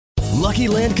Lucky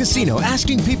Land Casino,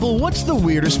 asking people, what's the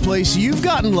weirdest place you've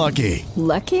gotten lucky?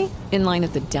 Lucky? In line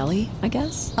at the deli, I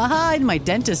guess? Aha, in my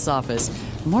dentist's office.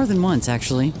 More than once,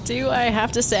 actually. Do I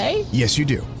have to say? Yes, you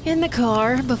do. In the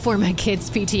car before my kids'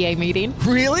 PTA meeting.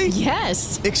 Really?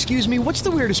 Yes. Excuse me, what's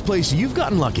the weirdest place you've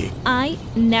gotten lucky? I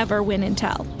never win and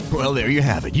tell. Well, there you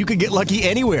have it. You can get lucky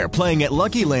anywhere, playing at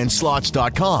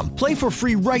LuckyLandSlots.com. Play for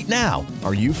free right now.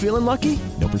 Are you feeling lucky?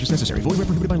 No purchase necessary. Void where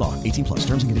prohibited by law. 18 plus.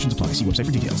 Terms and conditions apply. See website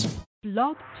for details.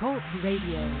 Blog Talk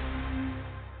Radio.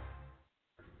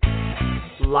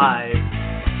 Live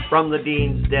from the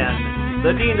Dean's Den,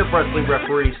 the Dean of Wrestling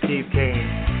referee Steve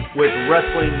Kane with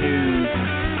wrestling news,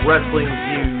 wrestling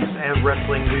views, and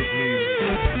wrestling reviews.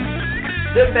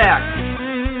 Sit back,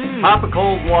 pop a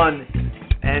cold one,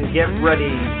 and get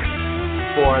ready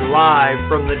for Live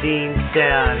from the Dean's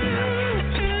Den.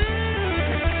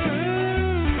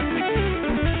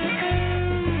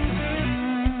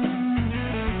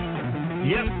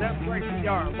 Yes, that's right. We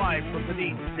are live from the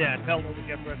Dean's Den. Hello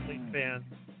again, wrestling fans.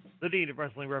 The Dean of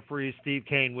Wrestling referee Steve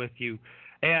Kane with you.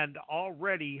 And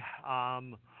already,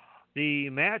 the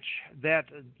match that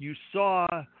you saw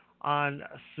on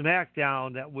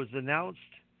Smackdown that was announced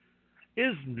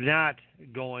is not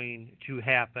going to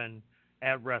happen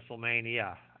at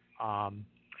WrestleMania.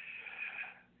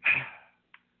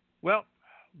 Well,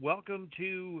 welcome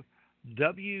to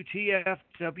WTF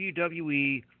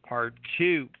WWE Part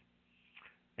 2.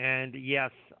 And yes,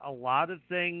 a lot of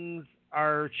things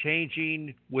are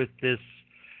changing with this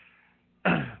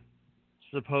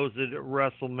supposed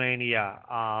WrestleMania.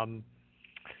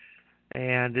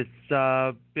 And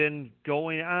it's been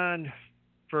going on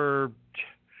for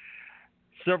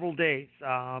several days.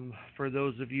 For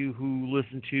those of you who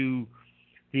listen to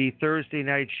the Thursday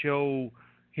night show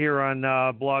here on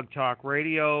Blog Talk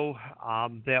Radio,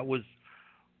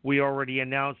 we already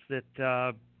announced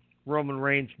that Roman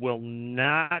Reigns will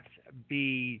not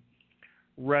be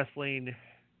wrestling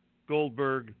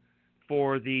Goldberg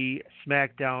for the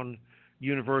SmackDown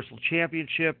Universal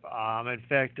Championship. In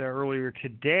fact, earlier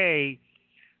today,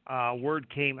 word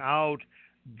came out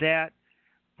that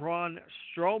Braun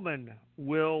Strowman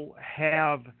will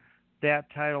have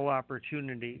that title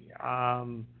opportunity.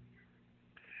 Don't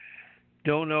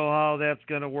know how that's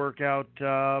going to work out,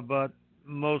 but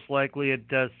most likely it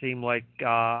does seem like,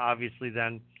 obviously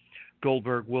then,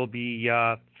 Goldberg will be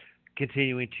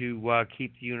continuing to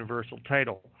keep the Universal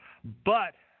title.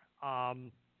 But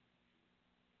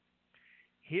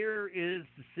here is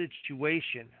the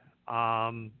situation.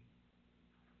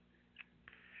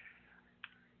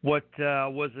 What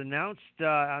was announced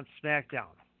on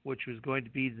SmackDown, which was going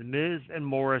to be The Miz and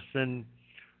Morrison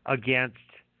against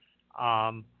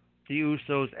the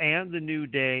Usos and the New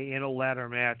Day in a ladder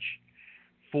match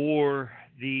for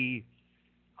the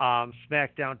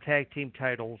SmackDown Tag Team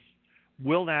titles,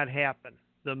 will not happen.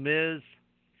 The Miz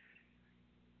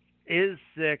is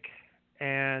sick,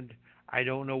 and I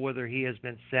don't know whether he has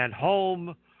been sent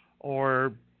home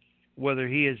or whether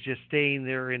he is just staying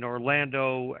there in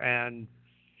Orlando and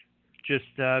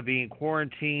just being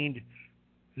quarantined.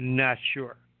 Not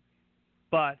sure.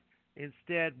 But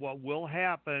instead, what will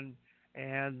happen,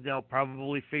 and they'll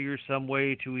probably figure some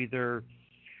way to either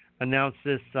announce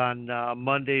this on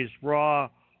Monday's Raw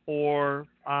or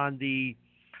on the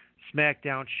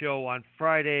SmackDown show on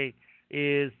Friday,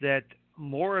 is that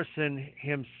Morrison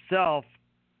himself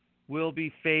will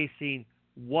be facing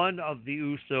one of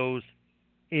the Usos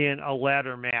in a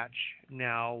ladder match.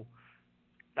 Now,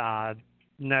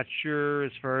 not sure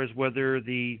as far as whether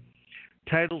the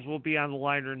titles will be on the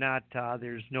line or not.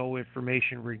 There's no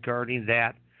information regarding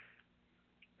that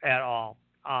at all.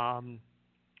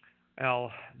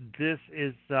 Well, this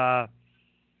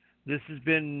has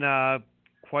been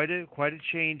quite a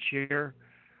change here.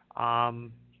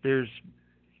 There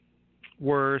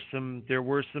were some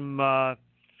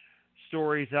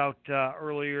stories out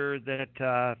earlier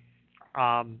that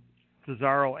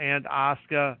Cesaro and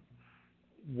Asuka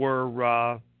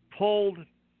were pulled,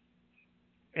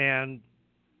 and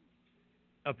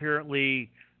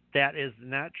apparently that is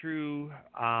not true.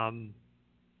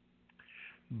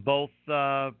 Both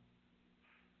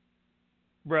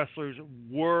wrestlers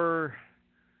were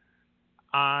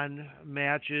on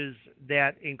matches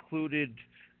that included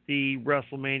the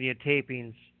WrestleMania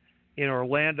tapings in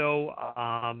Orlando.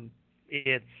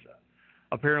 It's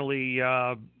apparently,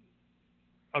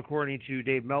 according to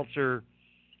Dave Meltzer,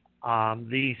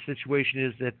 the situation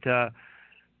is that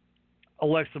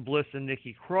Alexa Bliss and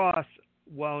Nikki Cross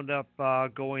wound up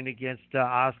going against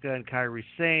Asuka and Kairi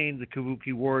Sane, the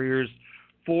Kabuki Warriors,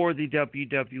 for the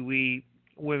WWE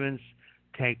Women's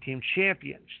Tag Team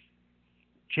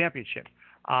Championship.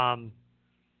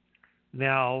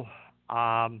 Now,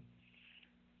 on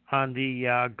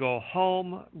the go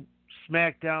home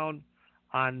SmackDown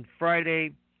on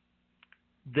Friday,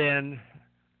 then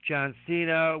John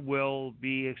Cena will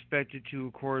be expected to,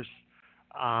 of course,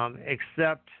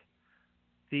 accept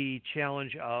the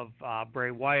challenge of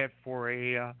Bray Wyatt for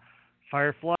a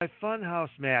Firefly Funhouse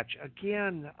match.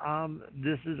 Again,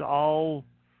 this is all,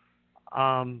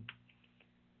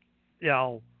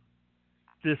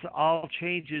 this all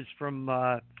changes from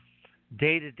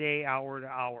day to day, hour to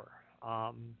hour.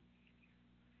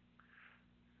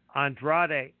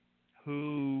 Andrade,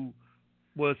 who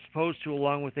was supposed to,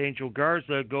 along with Angel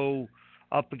Garza, go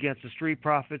up against the Street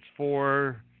Profits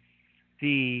for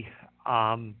the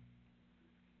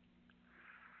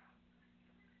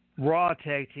Raw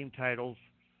Tag Team titles,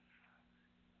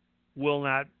 will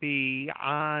not be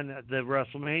on the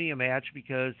WrestleMania match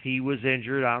because he was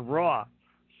injured on Raw.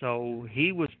 So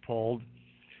he was pulled.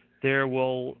 There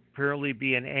will apparently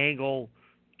be an angle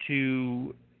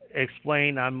to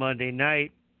explain on Monday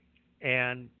night,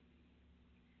 and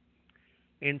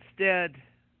instead,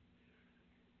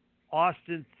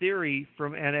 Austin Theory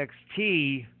from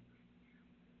NXT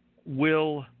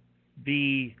will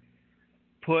be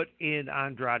put in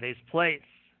Andrade's place.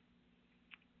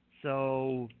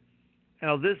 So,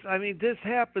 this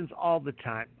happens all the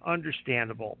time.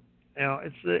 Understandable.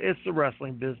 It's the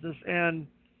wrestling business, and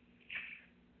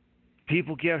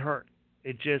people get hurt.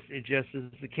 It just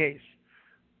is the case.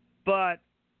 But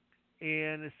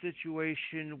in a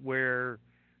situation where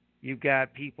you've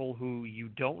got people who you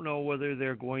don't know whether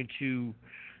they're going to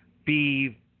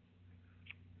be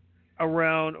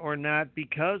around or not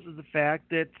because of the fact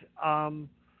that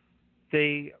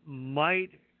they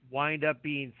might wind up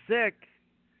being sick,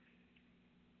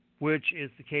 which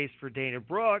is the case for Dana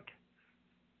Brooke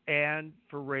and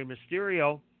for Rey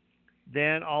Mysterio,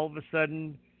 then all of a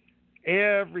sudden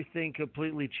everything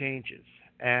completely changes.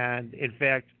 And in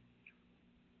fact,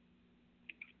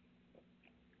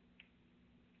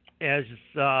 as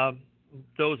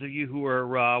those of you who are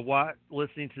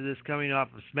listening to this coming off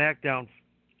of SmackDown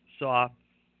saw,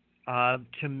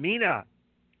 Tamina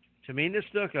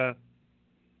Snuka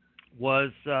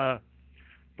was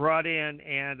brought in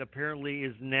and apparently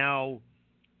is now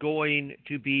going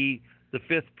to be the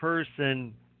fifth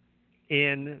person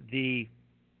in the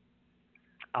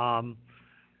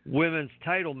women's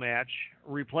title match,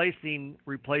 replacing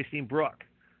Brooke.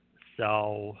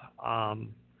 So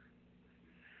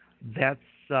that's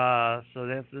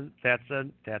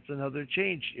another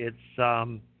change. It's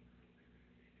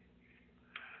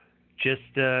just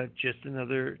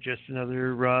another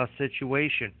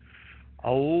situation.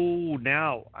 Oh,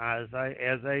 now as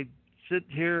I sit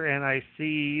here and I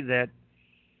see that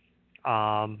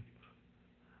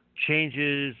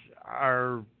changes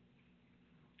are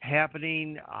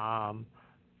happening,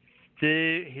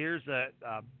 here's a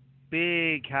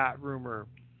big hot rumor,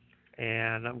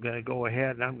 and I'm going to go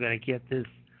ahead and I'm going to get this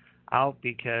out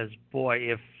because,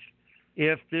 boy,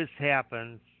 if this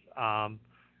happens,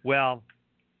 well,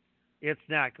 it's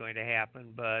not going to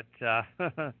happen, but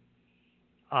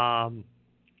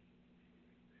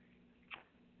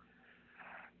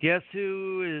guess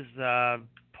who is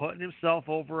putting himself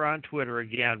over on Twitter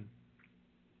again?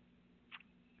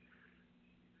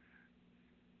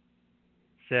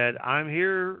 Said, "I'm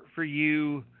here for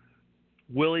you,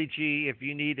 Willie G, if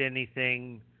you need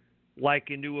anything, like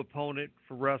a new opponent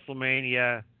for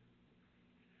WrestleMania.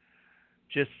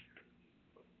 Just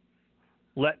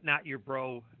let not your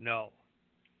bro know."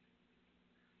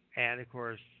 And of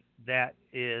course, that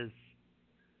is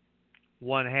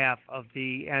one half of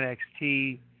the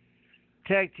NXT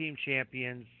Tag Team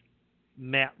Champions,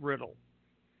 Matt Riddle.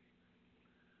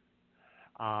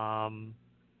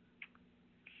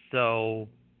 So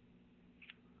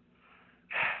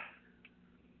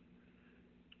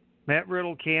Matt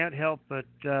Riddle can't help but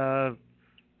try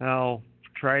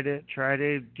to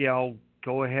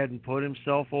go ahead and put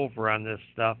himself over on this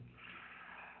stuff.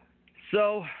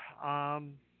 So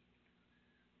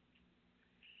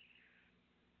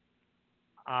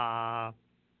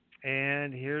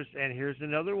and here's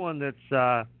another one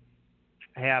that's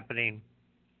happening.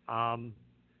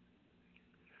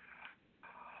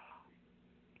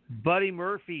 Buddy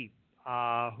Murphy,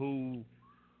 who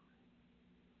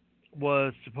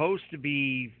was supposed to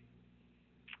be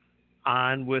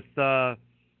on with Seth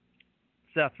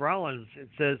Rollins, it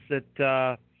says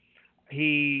that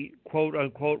he, quote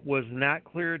unquote, was not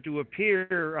cleared to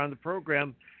appear on the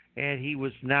program, and he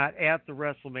was not at the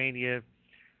WrestleMania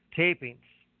tapings.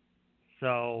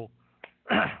 So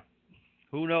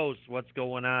who knows what's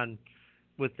going on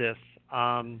with this.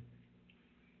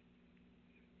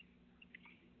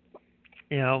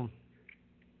 You know,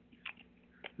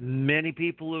 many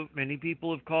people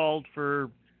have called for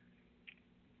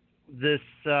this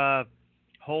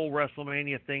whole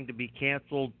WrestleMania thing to be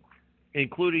canceled,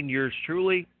 including yours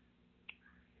truly.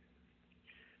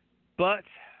 But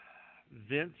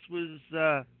Vince was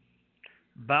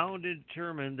bound and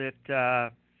determined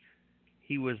that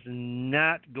he was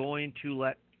not going to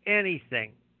let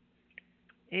anything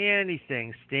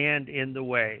stand in the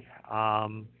way.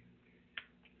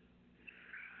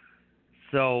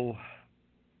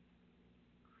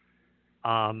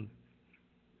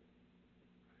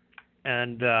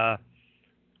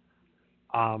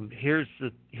 Here's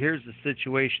the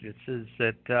situation. It says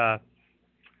that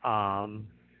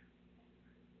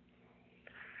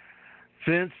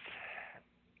Vince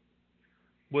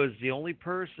was the only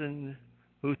person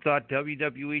who thought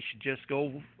WWE should just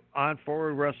go on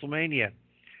forward with WrestleMania.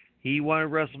 He wanted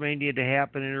WrestleMania to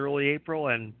happen in early April,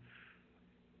 and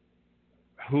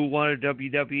who wanted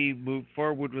WWE move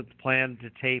forward with the plan to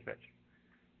tape it.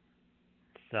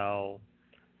 So,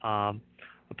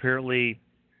 apparently,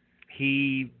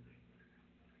 he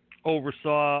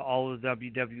oversaw all of the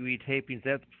WWE tapings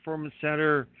at the Performance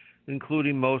Center,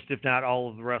 including most, if not all,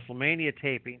 of the WrestleMania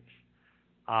tapings.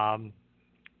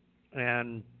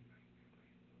 And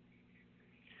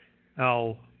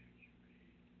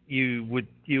you would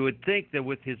think that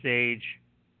with his age,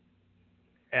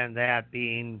 and that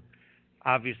being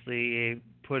obviously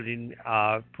put at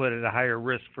a higher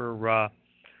risk for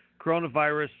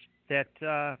coronavirus,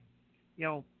 that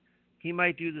he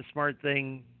might do the smart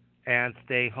thing and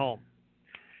stay home.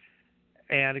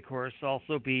 And of course,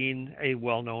 also being a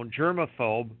well-known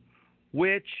germaphobe,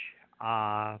 which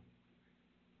for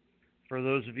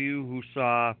those of you who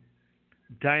saw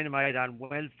Dynamite on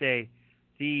Wednesday,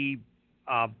 the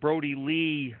Brody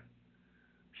Lee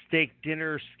steak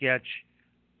dinner sketch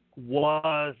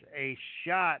was a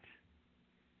shot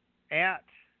at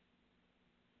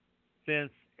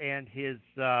Vince and his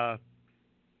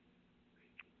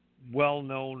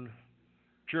well-known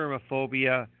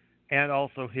germophobia, and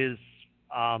also his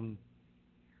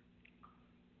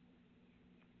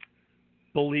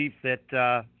belief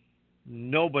that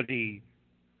nobody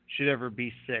should ever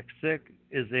be sick. Sick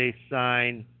is a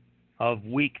sign of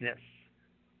weakness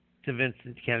to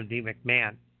Vincent Kennedy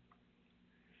McMahon.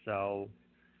 So,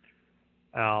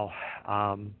 well,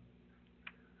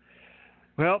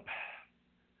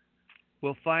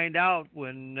 we'll find out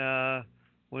when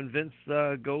Vince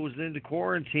goes into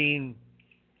quarantine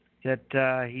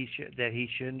that he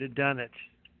shouldn't have done it.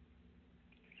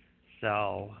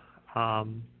 So,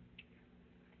 and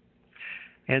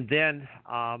then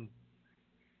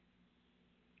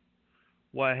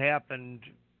what happened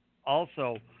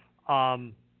also,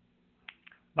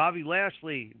 Bobby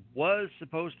Lashley was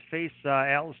supposed to face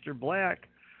Aleister Black,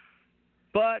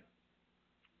 but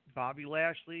Bobby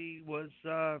Lashley was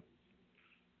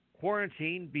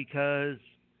quarantined because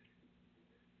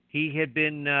he had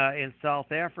been in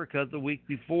South Africa the week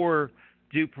before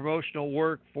to do promotional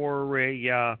work for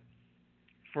a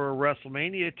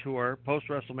WrestleMania tour,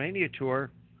 post-WrestleMania tour,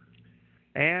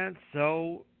 and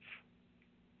so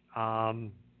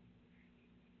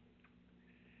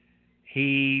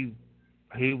he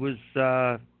was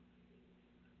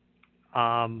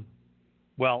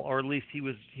well, or at least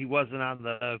he wasn't on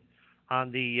the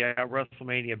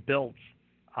WrestleMania builds.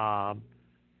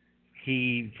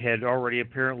 He had already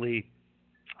apparently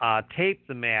taped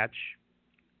the match.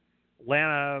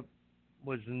 Lana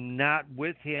was not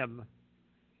with him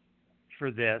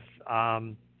for this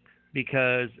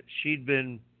because she'd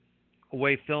been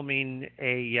away filming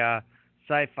a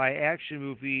sci-fi action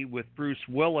movie with Bruce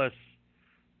Willis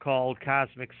called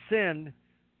Cosmic Sin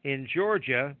in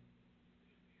Georgia.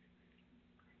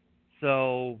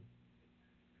 So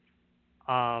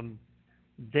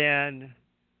then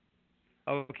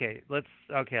let's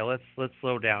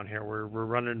slow down here. We're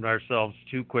running ourselves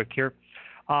too quick here.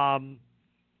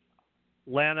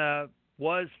 Lana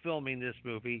was filming this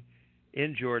movie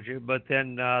in Georgia, but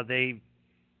then they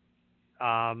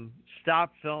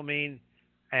stopped filming,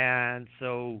 and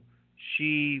so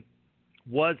she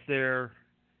was there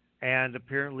and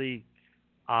apparently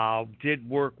did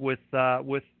work with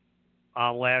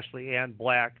Lashley and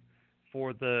Black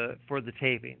for the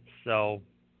taping. So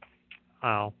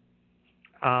a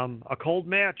cold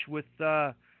match with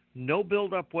no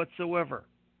build-up whatsoever,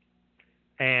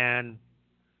 and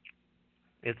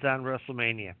it's on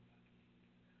WrestleMania.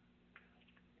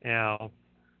 Now,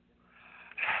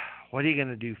 what are you going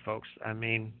to do, folks? I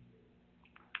mean,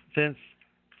 Vince,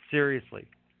 seriously,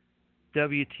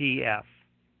 WTF.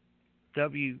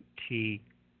 WTF.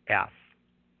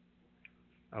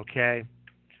 Okay?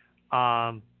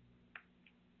 Now,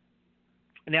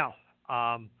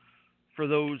 for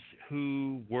those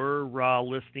who were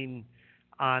listening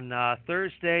on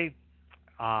Thursday,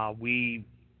 we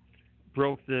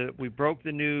broke the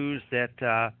news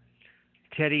that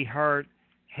Teddy Hart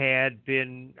had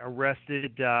been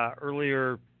arrested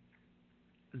earlier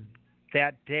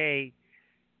that day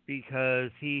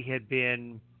because he had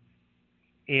been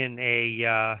in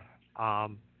a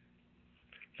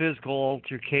physical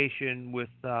altercation with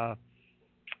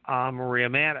Maria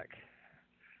Maddox.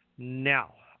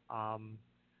 Now,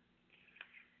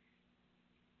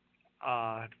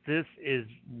 this is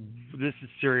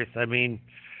serious. I mean,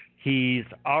 he's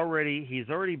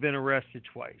already been arrested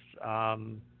twice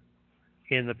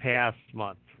in the past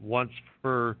month. Once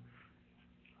for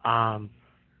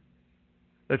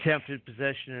attempted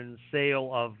possession and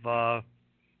sale of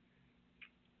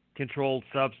controlled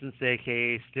substance,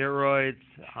 aka steroids,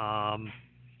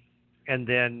 and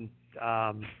then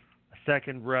a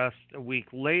second arrest a week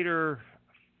later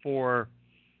for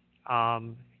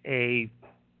a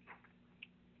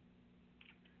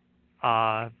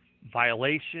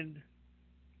violation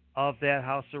of that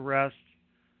house arrest.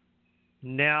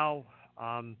 Now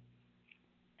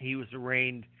he was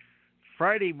arraigned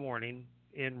Friday morning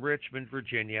in Richmond,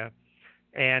 Virginia,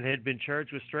 and had been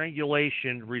charged with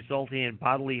strangulation resulting in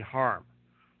bodily harm.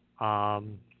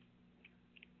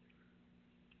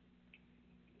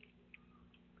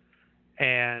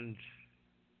 And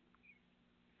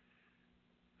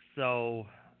so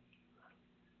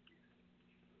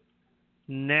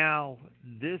now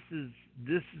this is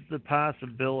the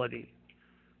possibility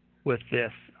with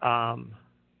this.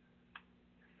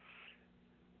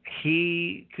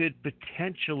 He could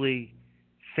potentially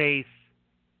face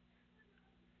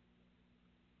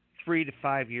 3 to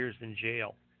 5 years in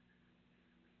jail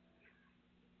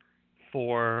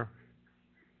for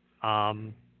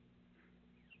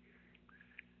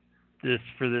this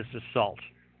assault.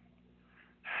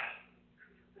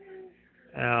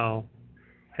 Now,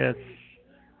 it's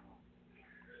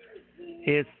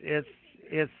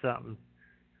something.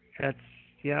 That's,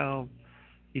 you know,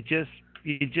 you just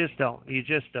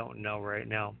don't know right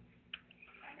now,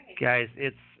 guys.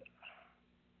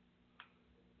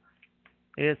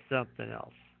 It's something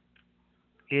else.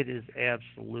 It is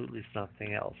absolutely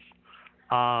something else.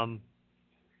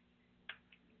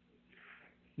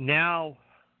 Now,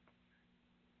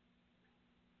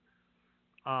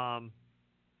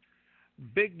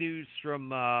 big news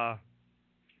from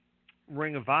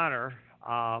Ring of Honor.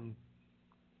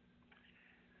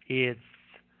 It's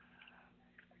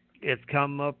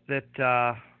come up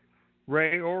that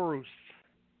Ray Orus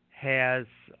has,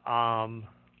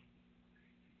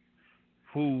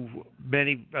 who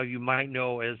many of you might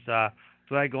know as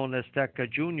Dragon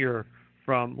Azteca Jr.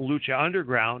 from Lucha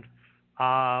Underground,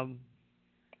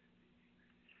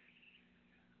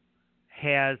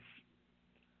 has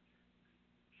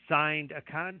signed a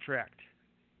contract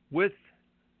with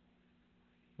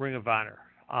Ring of Honor.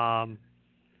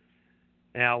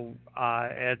 Now,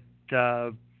 at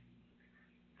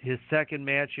his second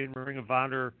match in Ring of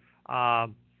Honor,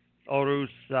 Orus,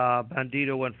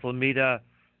 Bandito, and Flamita,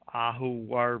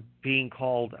 who are being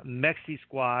called Mexi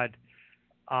Squad,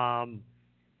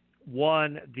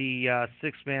 won the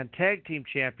six-man tag team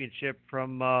championship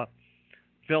from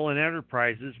Villain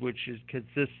Enterprises, which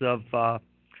consists of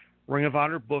Ring of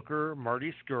Honor Booker,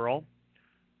 Marty Scurll,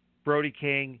 Brody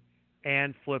King,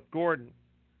 and Flip Gordon.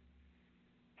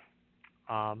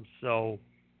 So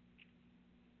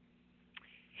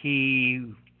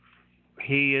he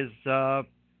is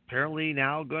apparently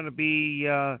now going to be,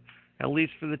 at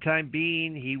least for the time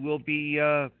being, he will be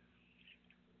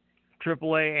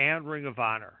AAA and Ring of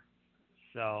Honor.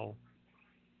 So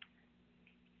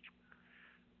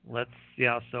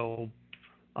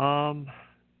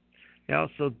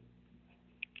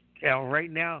right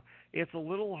now it's a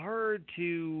little hard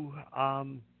to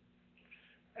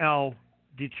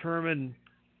determine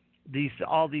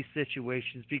all these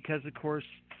situations because, of course,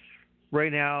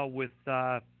 right now with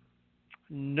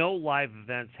no live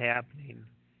events happening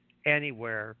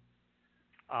anywhere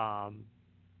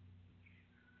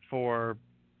for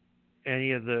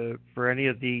any of the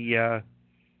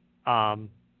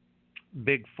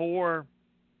Big Four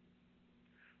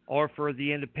or for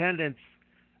the independents,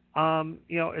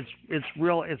 it's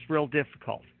real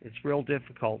difficult. It's real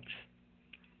difficult.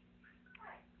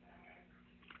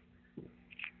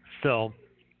 So,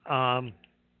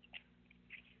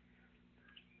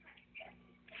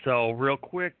 real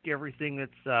quick, everything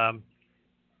that's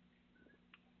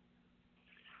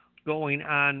going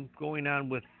on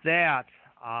with that.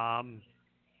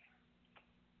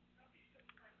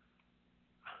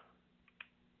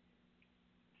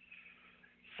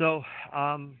 So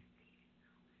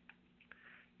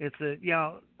it's a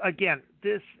again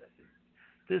this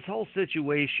whole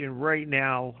situation right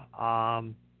now.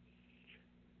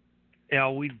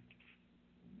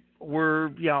 We're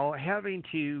having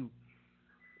to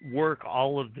work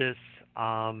all of this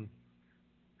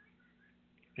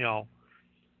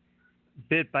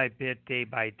bit by bit, day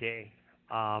by day,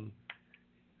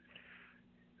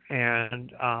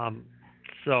 and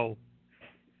so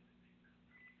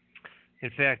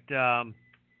in fact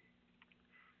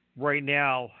right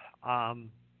now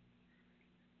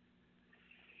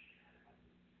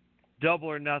Double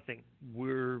or Nothing,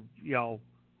 we're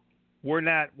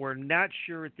not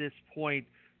sure at this point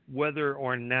whether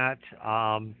or not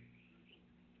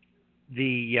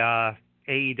the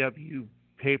AEW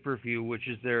pay-per-view, which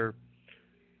is their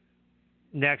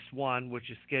next one, which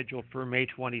is scheduled for May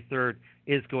 23rd,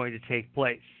 is going to take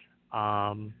place.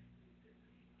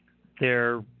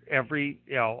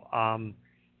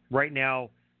 Right now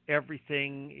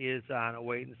everything is on a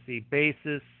wait and see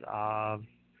basis.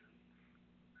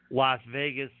 Las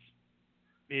Vegas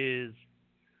is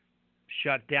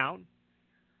shut down.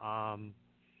 I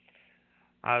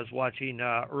was watching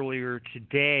earlier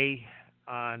today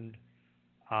on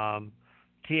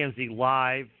TMZ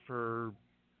Live for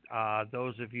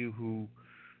those of you who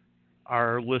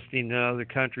are listening in other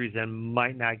countries and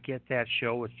might not get that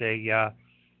show. It's a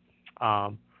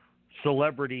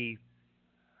celebrity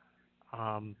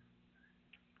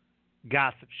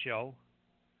gossip show,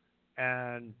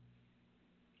 and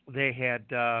they had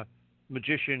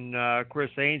magician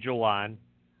Chris Angel on,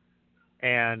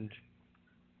 and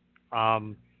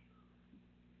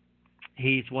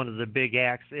he's one of the big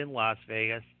acts in Las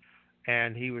Vegas,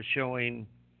 and he was showing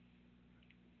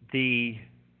the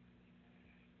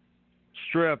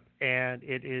strip, and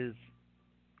it is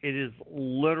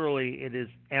literally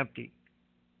empty.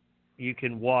 You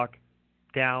can walk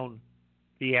down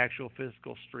the actual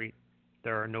physical street.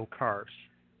 There are no cars.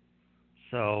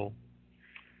 So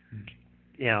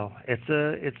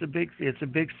it's a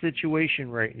big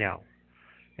situation right now,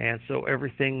 and so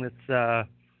everything that's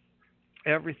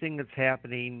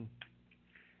happening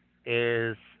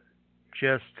is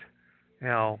just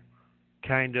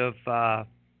kind of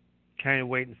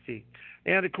wait and see.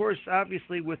 And of course,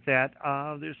 obviously, with that,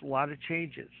 there's a lot of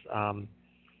changes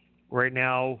right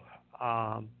now.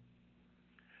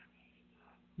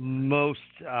 Most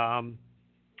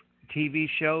TV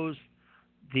shows,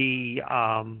 the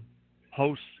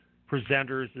hosts,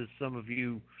 presenters, as some of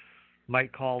you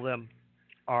might call them,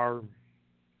 are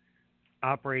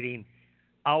operating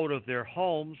out of their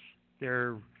homes.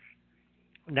 They're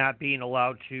not being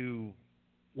allowed to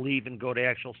leave and go to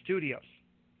actual studios.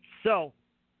 So,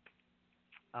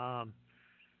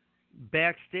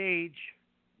 Backstage,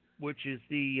 which is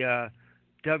the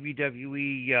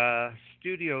WWE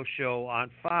studio show on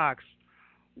Fox,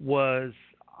 was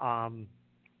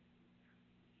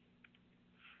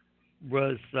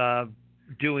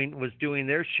doing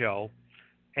their show,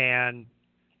 and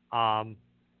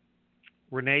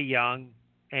Renee Young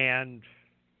and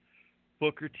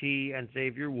Booker T and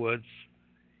Xavier Woods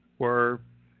were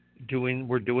doing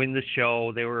the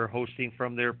show. They were hosting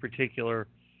from their particular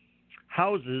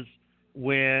houses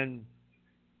when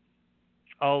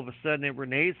all of a sudden at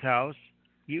Renee's house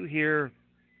you hear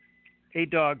a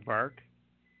dog bark,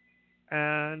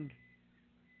 and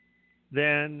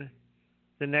then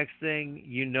the next thing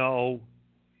you know,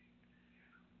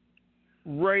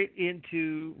 right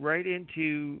into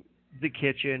the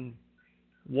kitchen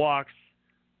walks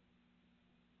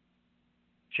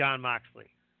Jon Moxley,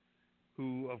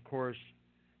 who of course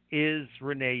is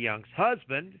Renee Young's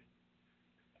husband,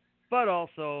 but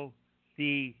also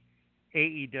the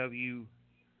AEW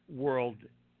World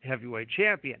Heavyweight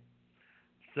Champion.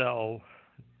 So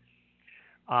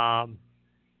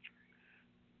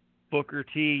Booker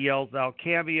T yells out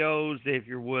cameos.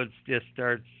 Xavier Woods just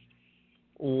starts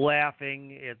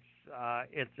laughing.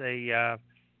 It's a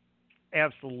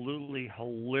absolutely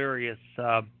hilarious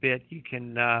bit. You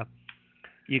can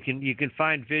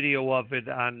find video of it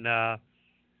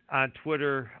on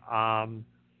Twitter.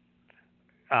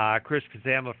 Chris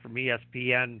Kazama from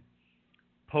ESPN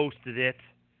posted it,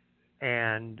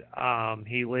 and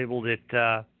he labeled it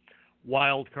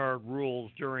 "Wild Card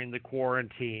Rules During the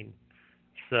Quarantine."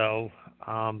 So,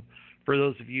 for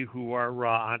those of you who are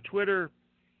on Twitter,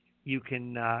 you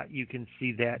can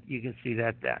see that. You can see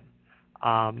that then.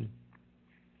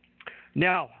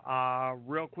 Now,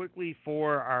 real quickly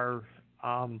for our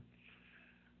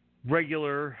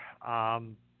regular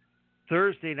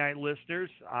Thursday night listeners,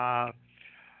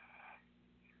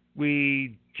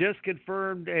 we just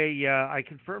confirmed I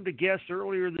confirmed a guest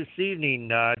earlier this evening,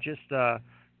 just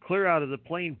clear out of the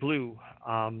plain blue.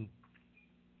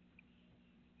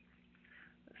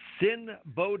 Sin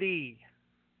Bodhi,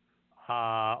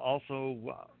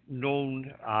 also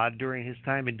known during his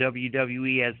time in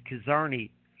WWE as Kazarni,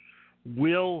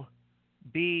 will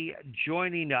be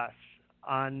joining us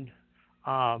on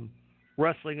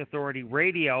Wrestling Authority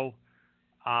Radio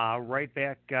right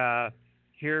back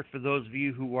here for those of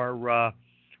you who are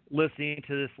listening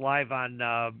to this live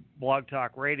on Blog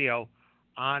Talk Radio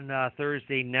on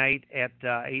Thursday night at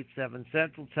 8/7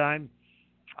 Central Time.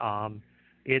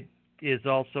 It is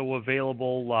also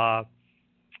available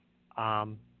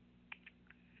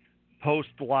post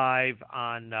live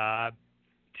on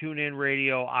TuneIn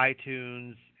Radio,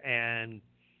 iTunes, and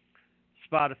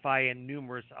Spotify, and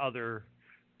numerous other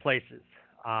places,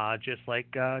 just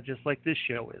like this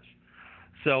show is.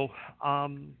 So,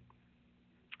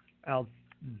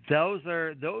 those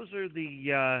are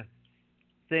the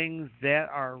things that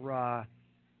are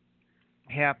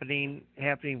happening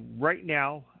right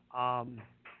now,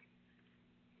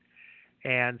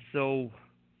 and so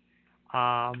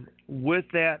with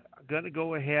that, I'm going to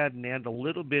go ahead and end a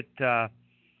little bit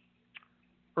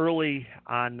early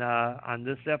on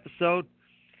this episode,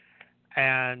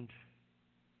 and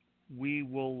we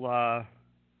will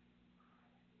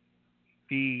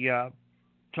be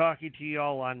talking to you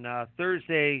all on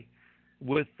Thursday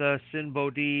with Sin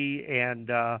Bodhi, and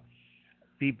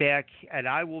be back, and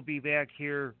I will be back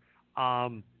here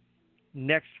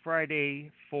next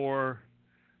Friday for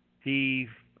the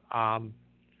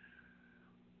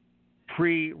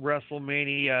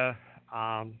pre-WrestleMania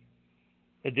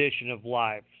edition of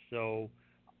Live. So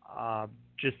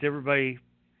just everybody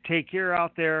take care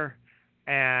out there,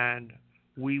 and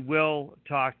we will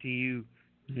talk to you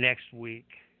next week.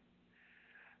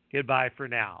 Goodbye for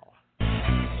now.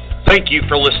 Thank you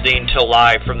for listening to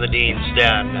Live from the Dean's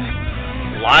Den.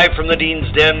 Live from the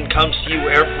Dean's Den comes to you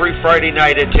every Friday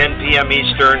night at 10 p.m.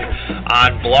 Eastern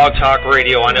on Blog Talk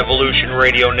Radio on Evolution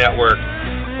Radio Network.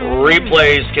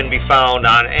 Replays can be found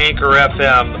on Anchor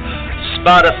FM,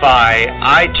 Spotify,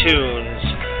 iTunes,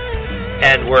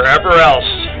 and wherever else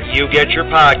you get your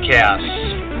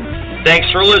podcasts.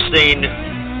 Thanks for listening.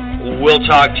 We'll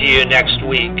talk to you next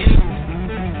week.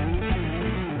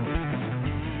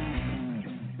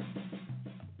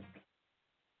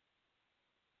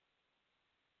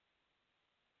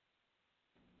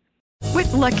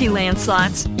 With Lucky Land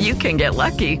Slots, you can get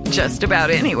lucky just about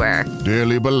anywhere.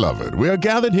 Dearly beloved, we are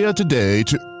gathered here today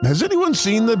to... Has anyone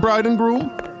seen the bride and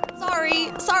groom?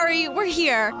 Sorry, we're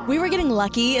here. We were getting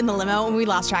lucky in the limo and we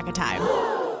lost track of time.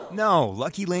 No,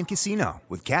 Lucky Land Casino,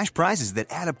 with cash prizes that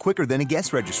add up quicker than a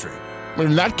guest registry.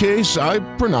 In that case, I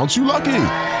pronounce you lucky.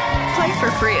 Play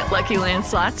for free at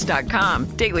LuckyLandSlots.com.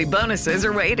 Daily bonuses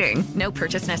are waiting. No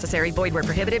purchase necessary. Void where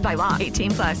prohibited by law.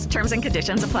 18+. Terms and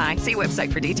conditions apply. See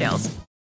website for details.